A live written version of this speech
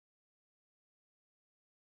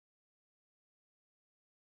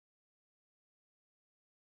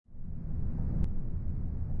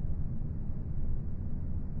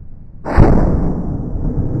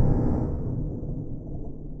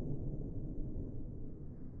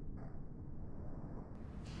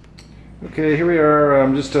Okay, here we are.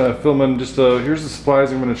 I'm just filming. Here's the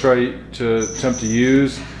supplies I'm going to try to attempt to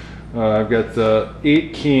use. I've got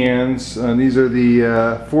 8 cans, and these are the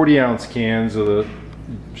 40-ounce cans of the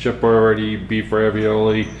Chef Boyardee beef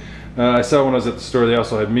ravioli. I saw when I was at the store they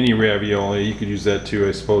also had mini ravioli. You could use that too,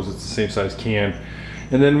 I suppose. It's the same size can.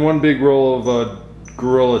 And then one big roll of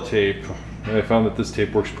Gorilla tape. I found that this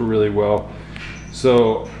tape works really well.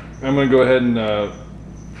 So I'm going to go ahead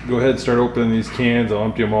and start opening these cans. I'll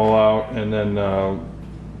empty them all out and then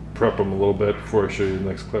prep them a little bit before I show you the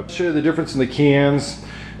next clip. I'll show you the difference in the cans.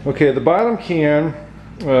 Okay, the bottom can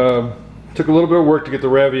took a little bit of work to get the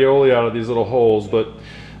ravioli out of these little holes, but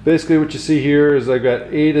basically what you see here is I've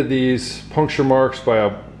got 8 of these puncture marks by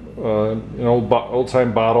an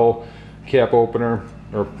old-time bottle cap opener,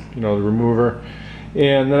 or the remover.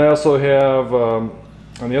 And then I also have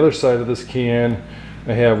on the other side of this can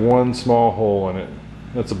I have one small hole in it.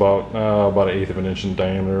 That's about 1/8 of an inch in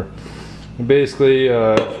diameter. And basically,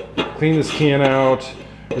 clean this can out.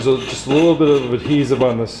 There's just a little bit of adhesive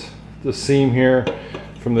on this seam here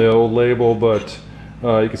from the old label, but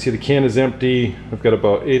you can see the can is empty. I've got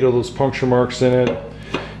about 8 of those puncture marks in it,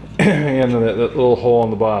 and then that little hole on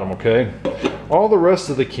the bottom. Okay, all the rest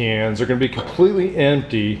of the cans are going to be completely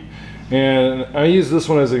empty, and I use this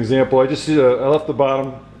one as an example. I left the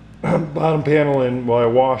bottom panel in while I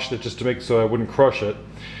washed it just to make so I wouldn't crush it.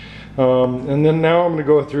 And then now I'm going to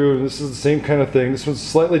go through, and this is the same kind of thing. This one's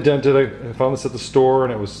slightly dented. I found this at the store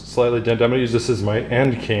and it was slightly dented. I'm going to use this as my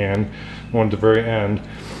end can, one at the very end.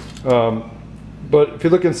 But if you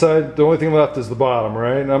look inside, the only thing left is the bottom,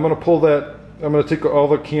 right? And I'm going to pull that, I'm going to take all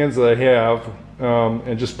the cans that I have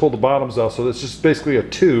and just pull the bottoms out. So it's just basically a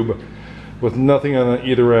tube with nothing on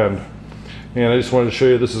either end. And I just wanted to show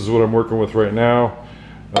you this is what I'm working with right now.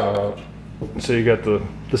 So you got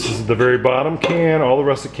this is the very bottom can. All the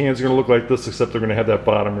rest of the cans are going to look like this, except they're going to have that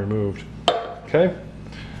bottom removed. Okay,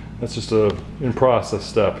 that's just a in process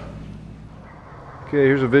step. Okay,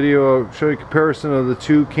 here's a video showing comparison of the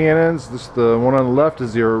 2 cannons. The one on the left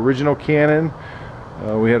is the original cannon.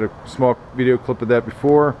 We had a small video clip of that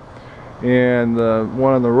before, and the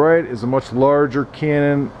one on the right is a much larger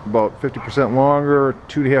cannon, about 50% longer,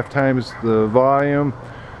 2.5 times the volume.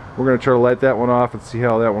 We're going to try to light that one off and see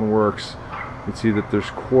how that one works. You can see that there's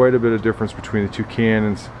quite a bit of difference between the 2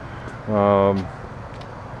 cannons.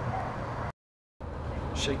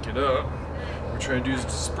 Shake it up. What we're trying to do is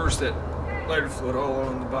disperse that lighter fluid all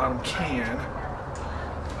on the bottom can.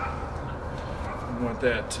 We want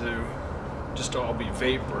that to just all be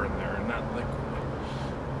vapor in there and not liquid.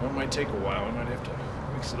 It might take a while. I might have to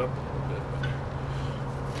mix it up a little bit, but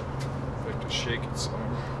I like to shake it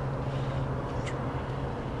some.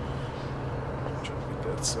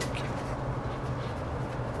 Soaking.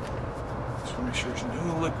 Just want to make sure there's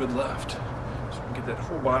no liquid left, so we can get that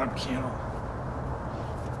whole bottom can on.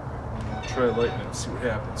 I'll try lighting it and see what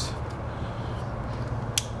happens.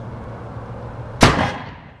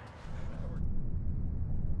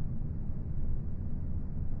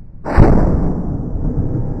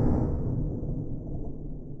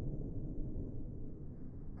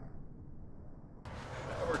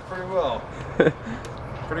 That worked pretty well.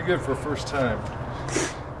 Pretty good for a first time.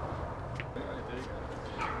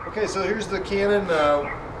 Okay, so here's the cannon.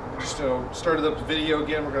 Just started up the video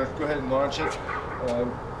again. We're going to go ahead and launch it.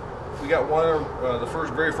 We got the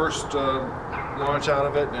very first launch out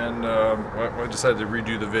of it, and I decided to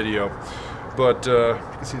redo the video. But you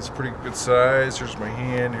can see it's a pretty good size. Here's my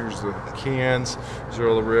hand. Here's the cans. These are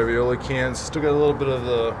all the ravioli cans. Still got a little bit of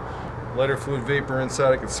the lighter fluid vapor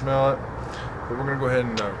inside. I can smell it. But we're going to go ahead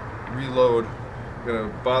and reload. Got a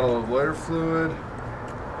bottle of lighter fluid.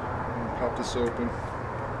 Pop this open.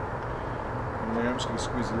 I'm just going to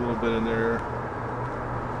squeeze a little bit in there,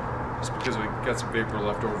 just because we got some vapor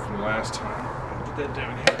left over from the last time. Put that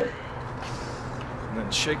down here, and then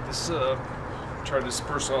shake this up. Try to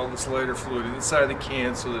disperse all this lighter fluid inside the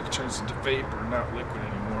can so that it turns into vapor, not liquid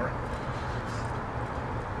anymore.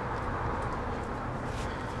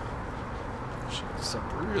 Shake this up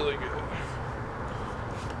really good.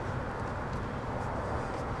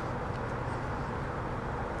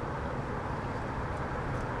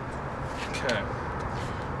 Okay,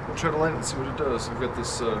 we'll try to light it and see what it does. I've got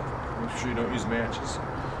this, make sure you don't use matches.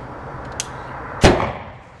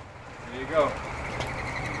 There you go.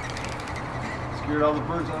 Scared all the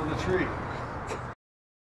birds out of the tree.